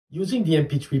Using the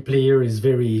MP3 player is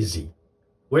very easy.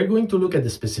 We're going to look at the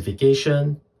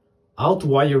specification, how to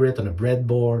wire it on a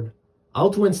breadboard, how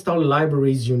to install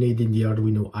libraries you need in the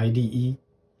Arduino IDE,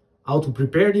 how to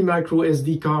prepare the micro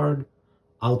SD card,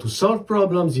 how to solve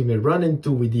problems you may run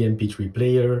into with the MP3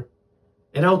 player,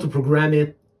 and how to program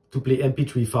it to play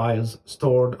MP3 files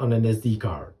stored on an SD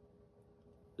card.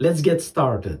 Let's get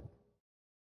started.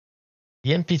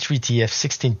 The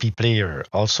MP3-TF-16P Player,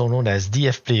 also known as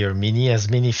DFPlayer Mini, has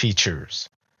many features.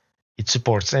 It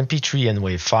supports MP3 and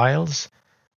WAV files,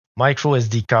 micro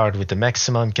SD card with a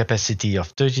maximum capacity of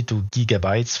 32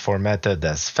 GB formatted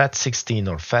as FAT16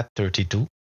 or FAT32,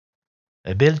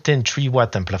 a built-in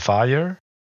 3-watt amplifier.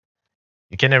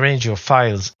 You can arrange your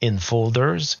files in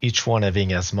folders, each one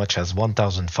having as much as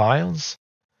 1000 files.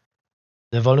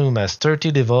 The volume has 30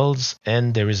 levels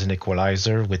and there is an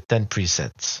equalizer with 10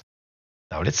 presets.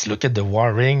 Now let's look at the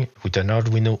wiring with an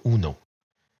Arduino Uno.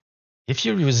 If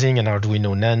you're using an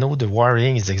Arduino Nano, the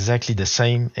wiring is exactly the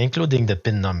same, including the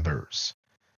pin numbers.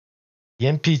 The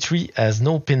MP3 has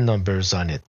no pin numbers on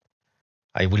it.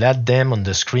 I will add them on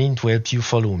the screen to help you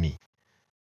follow me.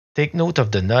 Take note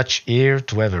of the notch here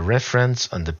to have a reference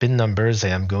on the pin numbers I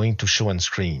am going to show on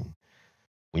screen.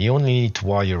 We only need to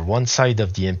wire one side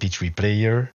of the MP3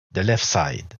 player, the left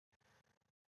side.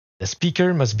 The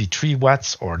speaker must be 3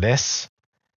 watts or less.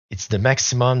 It's the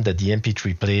maximum that the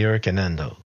MP3 player can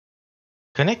handle.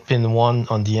 Connect pin 1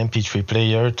 on the MP3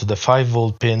 player to the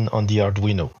 5V pin on the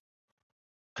Arduino.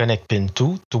 Connect pin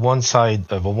 2 to one side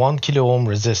of a 1 kΩ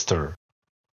resistor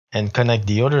and connect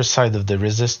the other side of the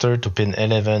resistor to pin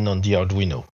 11 on the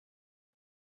Arduino.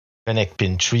 Connect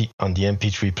pin 3 on the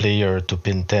MP3 player to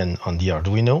pin 10 on the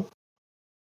Arduino.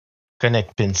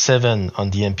 Connect pin 7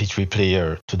 on the MP3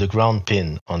 player to the ground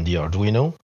pin on the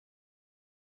Arduino.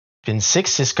 Pin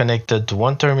 6 is connected to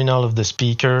one terminal of the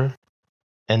speaker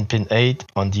and pin 8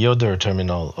 on the other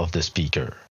terminal of the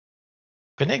speaker.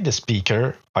 Connect the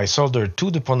speaker. I soldered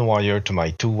 2 DuPont wire to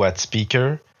my 2-watt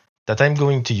speaker that I'm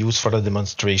going to use for the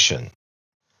demonstration.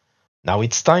 Now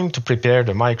it's time to prepare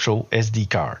the micro SD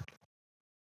card.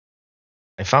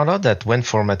 I found out that when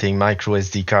formatting micro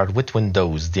SD card with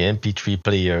Windows, the MP3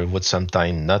 player would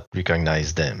sometimes not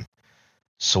recognize them.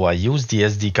 So I used the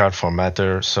SD card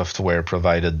formatter software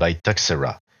provided by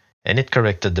Tuxera, and it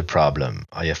corrected the problem.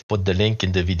 I have put the link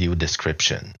in the video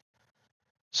description.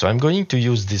 So I'm going to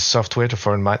use this software to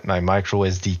format my micro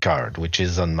SD card, which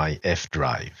is on my F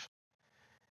drive.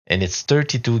 And it's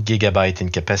 32 GB in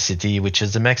capacity, which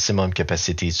is the maximum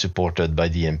capacity supported by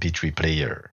the MP3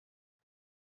 player.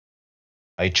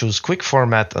 I choose Quick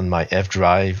Format on my F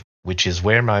drive, which is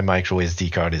where my micro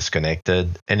SD card is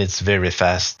connected, and it's very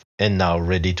fast and now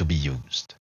ready to be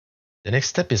used. The next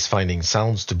step is finding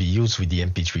sounds to be used with the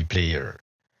MP3 player.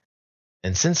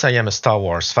 And since I am a Star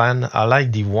Wars fan, I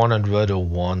like the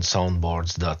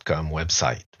 101soundboards.com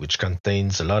website, which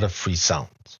contains a lot of free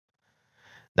sounds.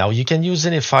 Now you can use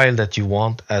any file that you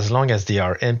want as long as they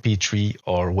are MP3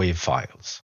 or WAV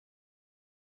files.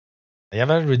 I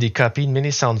have already copied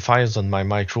many sound files on my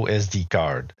micro SD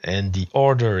card, and the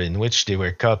order in which they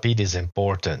were copied is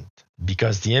important,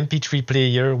 because the MP3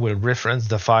 player will reference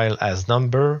the file as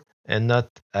number and not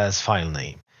as file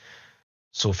name.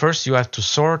 So first you have to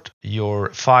sort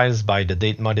your files by the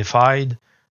date modified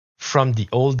from the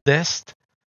oldest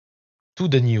to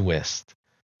the newest.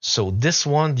 So this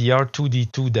one, the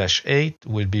R2D2-8,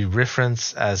 will be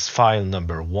referenced as file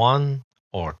number 1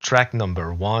 or track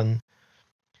number 1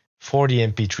 for the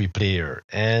MP3 player.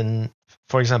 And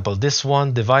for example, this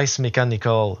one, device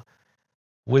mechanical,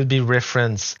 will be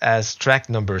referenced as track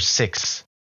number 6,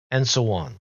 and so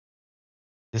on.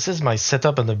 This is my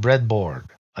setup on the breadboard.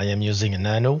 I am using a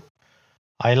Nano.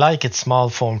 I like its small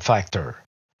form factor.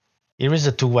 Here is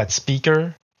a 2-watt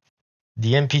speaker,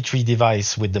 the MP3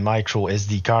 device with the micro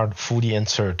SD card fully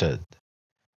inserted.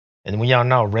 And we are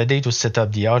now ready to set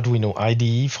up the Arduino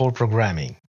IDE for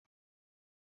programming.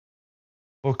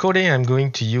 For coding, I'm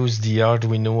going to use the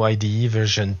Arduino IDE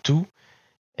version 2.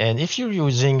 And if you're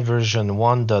using version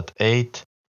 1.8,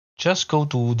 just go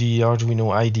to the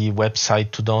Arduino IDE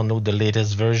website to download the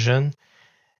latest version.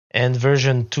 And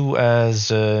version 2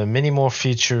 has many more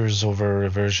features over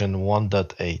version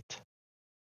 1.8.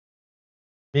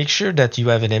 Make sure that you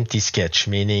have an empty sketch,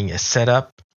 meaning a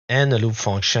setup and a loop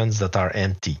functions that are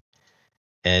empty.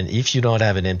 And if you don't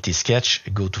have an empty sketch,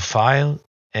 go to File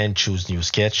and choose New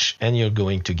Sketch, and you're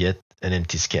going to get an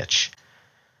empty sketch.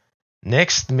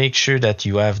 Next, make sure that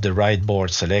you have the right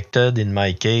board selected. In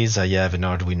my case, I have an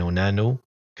Arduino Nano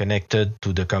connected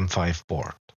to the COM5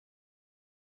 port.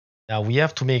 Now we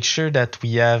have to make sure that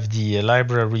we have the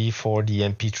library for the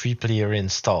MP3 player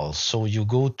installed. So you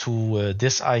go to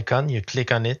this icon, you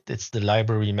click on it, it's the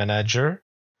library manager.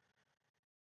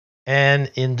 And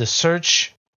in the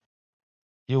search,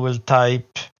 you will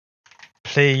type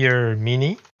player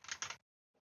mini.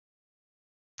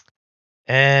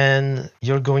 And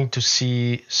you're going to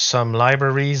see some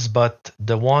libraries, but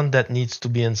the one that needs to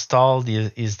be installed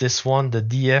is this one, the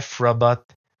DF Robot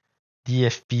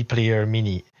DFP Player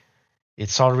Mini.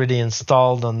 It's already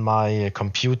installed on my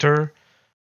computer.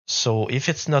 So if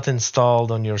it's not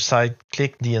installed on your site,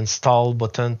 click the install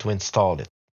button to install it.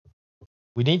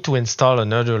 We need to install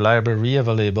another library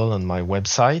available on my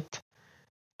website.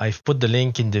 I've put the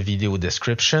link in the video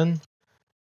description.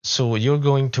 So you're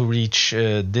going to reach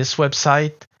this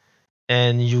website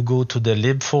and you go to the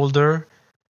lib folder,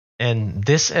 and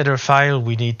this header file,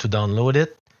 we need to download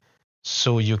it.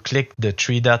 So you click the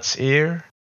three dots here,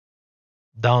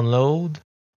 download,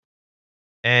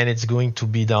 and it's going to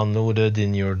be downloaded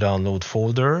in your download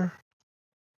folder.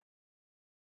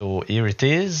 So here it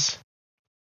is.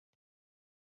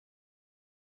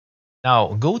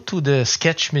 Now go to the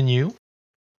sketch menu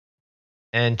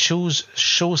and choose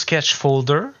show sketch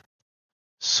folder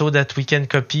so that we can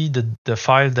copy the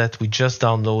file that we just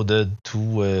downloaded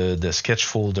to the sketch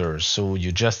folder. So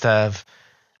you just have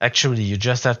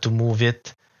to move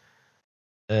it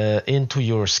into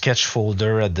your sketch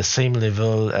folder at the same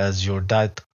level as your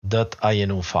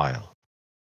 .ini file.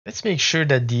 Let's make sure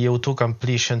that the auto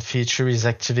completion feature is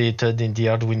activated in the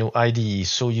Arduino IDE.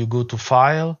 So you go to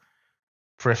File,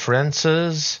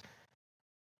 Preferences,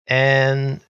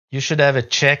 and you should have it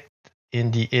checked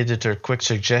in the editor quick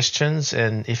suggestions,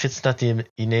 and if it's not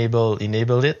enabled,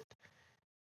 enable it,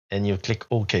 and you click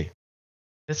OK.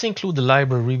 Let's include the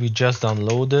library we just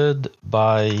downloaded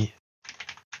by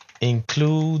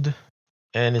include,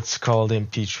 and it's called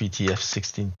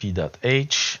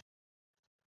MP3-TF-16P.h.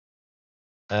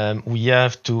 We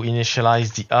have to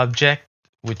initialize the object,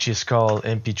 which is called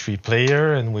MP3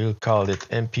 Player, and we'll call it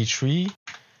MP3.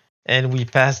 And we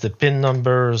pass the pin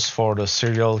numbers for the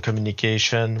serial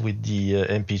communication with the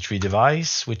MP3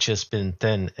 device, which is pin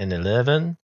 10 and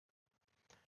 11.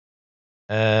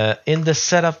 In the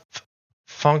setup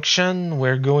function,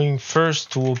 we're going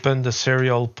first to open the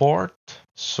serial port.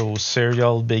 So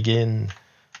serial begin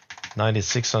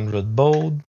 9600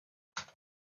 baud.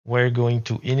 We're going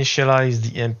to initialize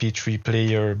the MP3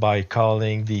 player by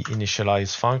calling the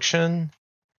initialize function.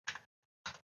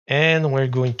 And we're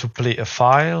going to play a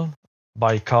file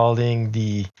by calling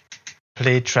the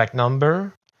play track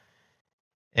number.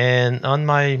 And on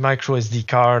my micro SD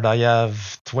card, I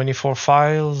have 24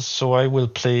 files, so I will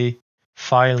play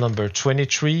file number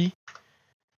 23.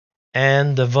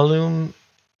 And the volume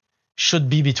should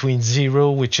be between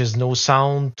 0, which is no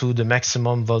sound, to the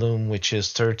maximum volume, which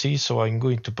is 30. So I'm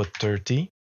going to put 30.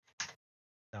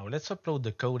 Now let's upload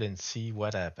the code and see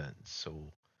what happens.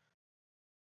 So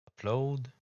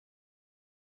upload.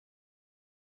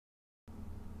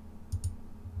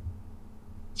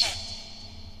 10,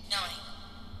 9,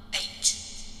 8,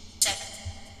 7,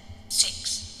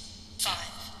 6, 5,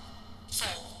 4,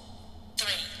 3,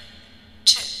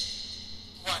 2,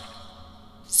 1,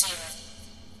 0.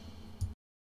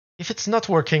 If it's not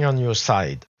working on your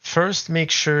side, first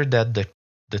make sure that the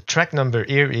track number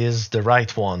here is the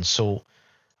right one. So,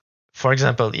 for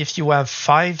example, if you have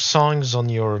 5 songs on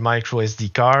your micro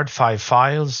SD card, 5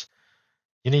 files,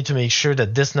 you need to make sure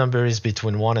that this number is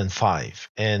between 1 and 5.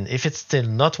 And if it's still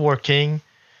not working,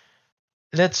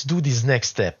 let's do this next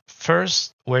step.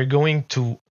 First, we're going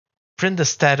to print the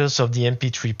status of the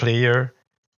MP3 player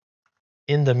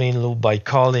in the main loop by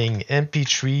calling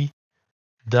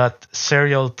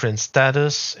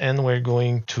mp3.serialPrintStatus, and we're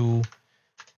going to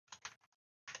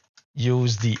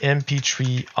use the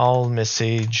mp3 all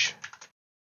message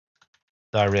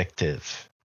directive.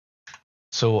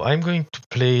 So I'm going to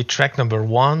play track number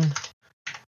 1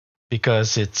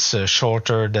 because it's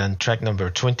shorter than track number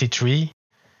 23.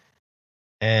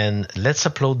 And let's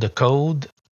upload the code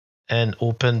and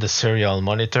open the serial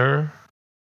monitor.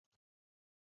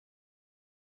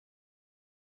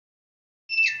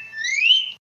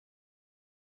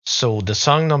 So the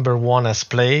song number 1 has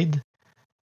played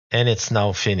and it's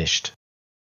now finished.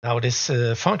 Now this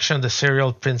function, the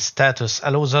serial print status,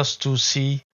 allows us to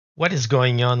see what is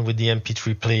going on with the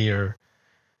MP3 player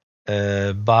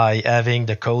by having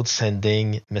the code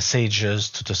sending messages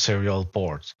to the serial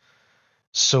port.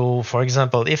 So for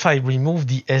example, if I remove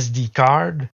the SD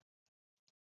card,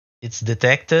 it's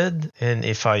detected, and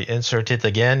if I insert it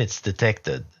again, it's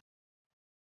detected.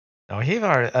 Now here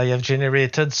I have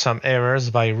generated some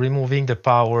errors by removing the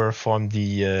power from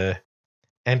the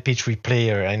MP3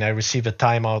 player and I receive a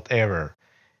timeout error.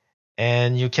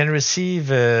 And you can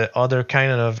receive other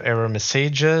kind of error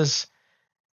messages.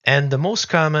 And the most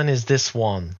common is this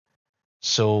one.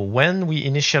 So when we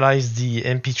initialize the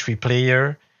MP3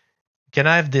 player, you can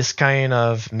have this kind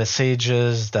of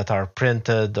messages that are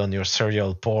printed on your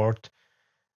serial port.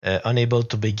 Unable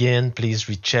to begin, please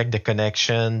recheck the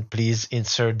connection, please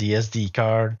insert the SD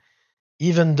card,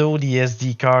 even though the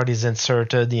SD card is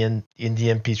inserted in the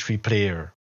MP3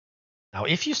 player. Now,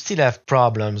 if you still have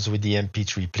problems with the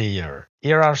MP3 player,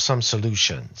 here are some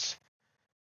solutions.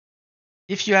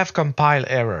 If you have compile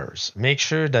errors, make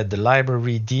sure that the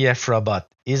library DFRobot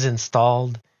is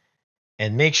installed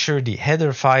and make sure the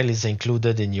header file is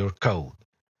included in your code.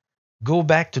 Go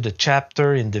back to the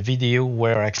chapter in the video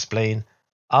where I explain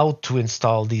how to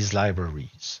install these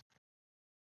libraries.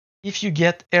 If you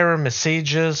get error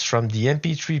messages from the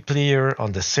MP3 player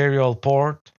on the serial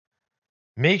port,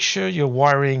 make sure your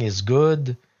wiring is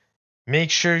good.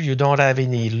 Make sure you don't have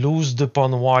any loose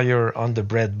DuPont wire on the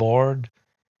breadboard.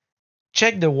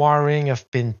 Check the wiring of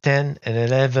pin 10 and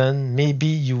 11. Maybe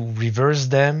you reverse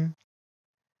them.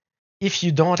 If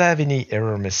you don't have any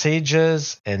error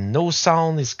messages and no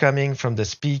sound is coming from the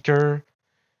speaker,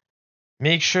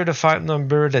 make sure the file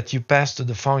number that you pass to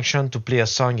the function to play a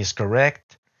song is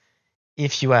correct.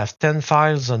 If you have 10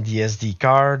 files on the SD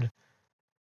card,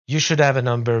 you should have a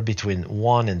number between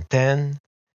 1 and 10.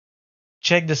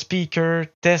 Check the speaker,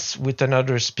 test with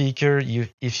another speaker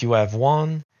if you have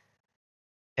one.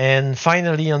 And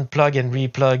finally, unplug and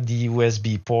replug the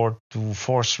USB port to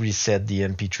force reset the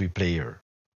MP3 player.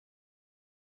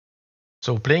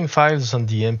 So playing files on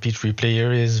the MP3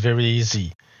 player is very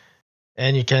easy.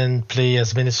 And you can play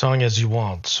as many songs as you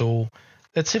want. So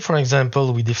let's say, for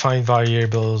example, we define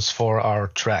variables for our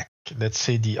track. Let's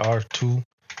say the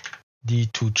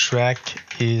R2D2 track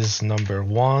is number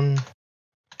 1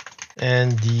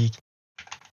 and the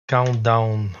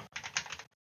countdown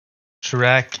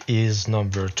track is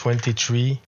number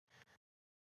 23.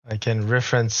 I can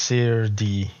reference here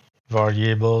the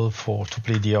variable to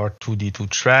play the R2D2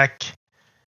 track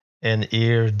and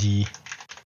here the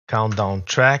countdown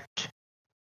track.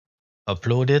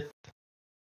 Upload it.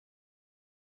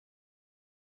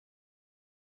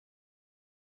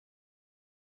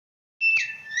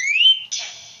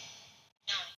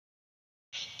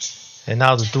 And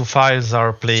now the two files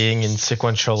are playing in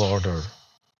sequential order.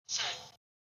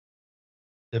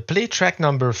 The play track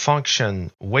number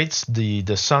function waits the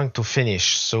song to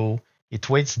finish. So it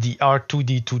waits the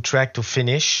R2D2 track to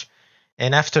finish.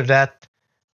 And after that,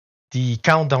 the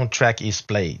countdown track is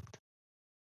played.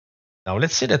 Now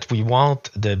let's say that we want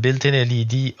the built-in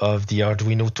LED of the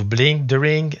Arduino to blink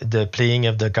during the playing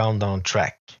of the countdown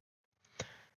track.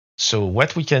 So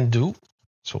what we can do,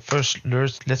 so first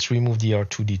let's remove the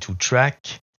R2D2 track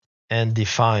and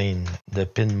define the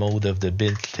pin mode of the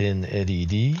built-in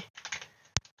LED.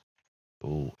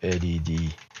 So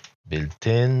LED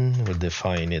built-in, we'll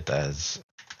define it as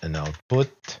an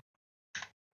output.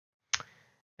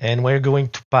 And we're going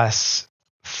to pass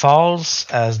false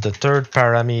as the third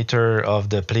parameter of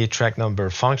the play track number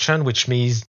function, which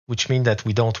means that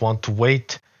we don't want to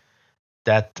wait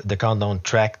that the countdown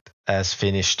track has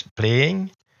finished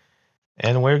playing.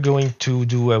 And we're going to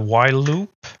do a while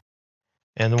loop.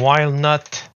 And while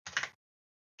not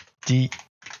the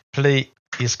play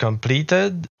is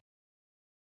completed,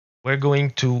 we're going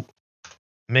to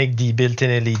make the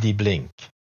built-in LED blink.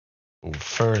 So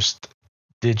first,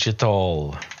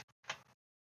 digital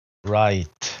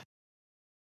write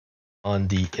on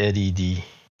the LED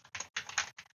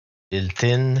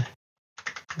built-in.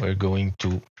 We're going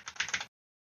to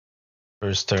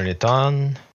first turn it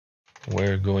on.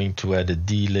 We're going to add a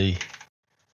delay,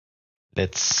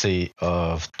 let's say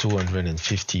of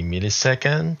 250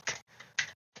 milliseconds.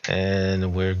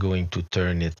 And we're going to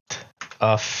turn it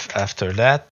off after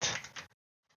that.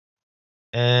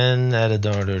 And add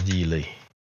another delay.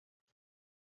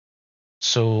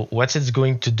 So what it's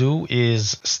going to do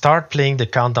is start playing the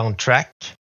countdown track.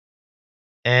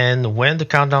 And when the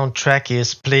countdown track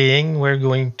is playing, we're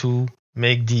going to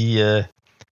make the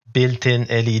built-in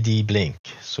LED blink.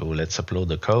 So let's upload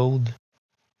the code.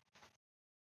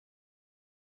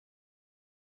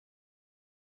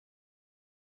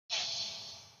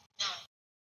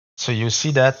 So you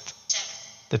see that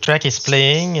the track is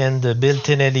playing and the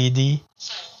built-in LED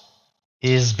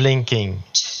is blinking.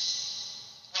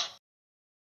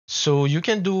 So you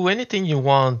can do anything you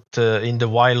want in the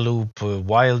while loop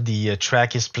while the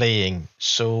track is playing.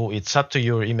 So it's up to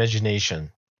your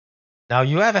imagination. Now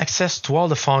you have access to all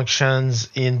the functions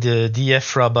in the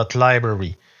DFRobot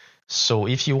library. So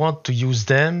if you want to use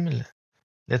them,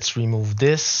 Let's remove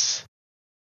this.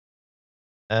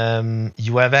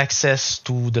 You have access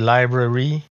to the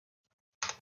library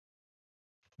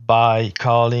by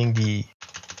calling the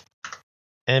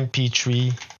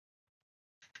MP3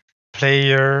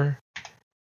 Player,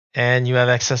 and you have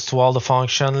access to all the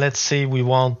functions. Let's say we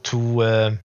want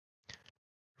to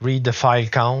read the file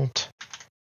count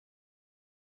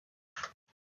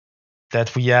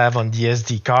that we have on the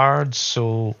SD card.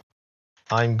 So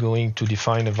I'm going to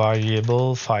define a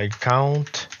variable file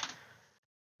count,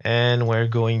 and we're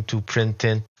going to print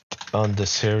it on the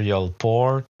serial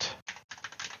port.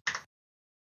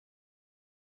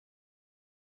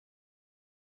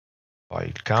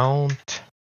 File count.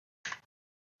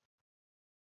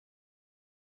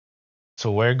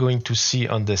 So we're going to see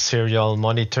on the serial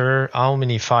monitor how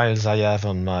many files I have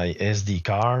on my SD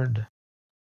card.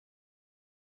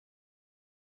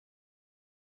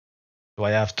 So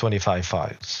I have 25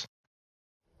 files.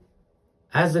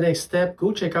 As the next step,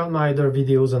 go check out my other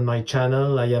videos on my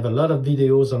channel. I have a lot of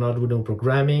videos on Arduino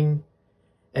programming.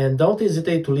 And don't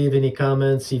hesitate to leave any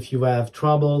comments if you have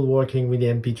trouble working with the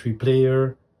MP3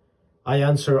 player. I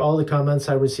answer all the comments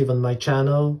I receive on my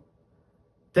channel.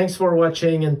 Thanks for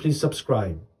watching and please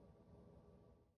subscribe.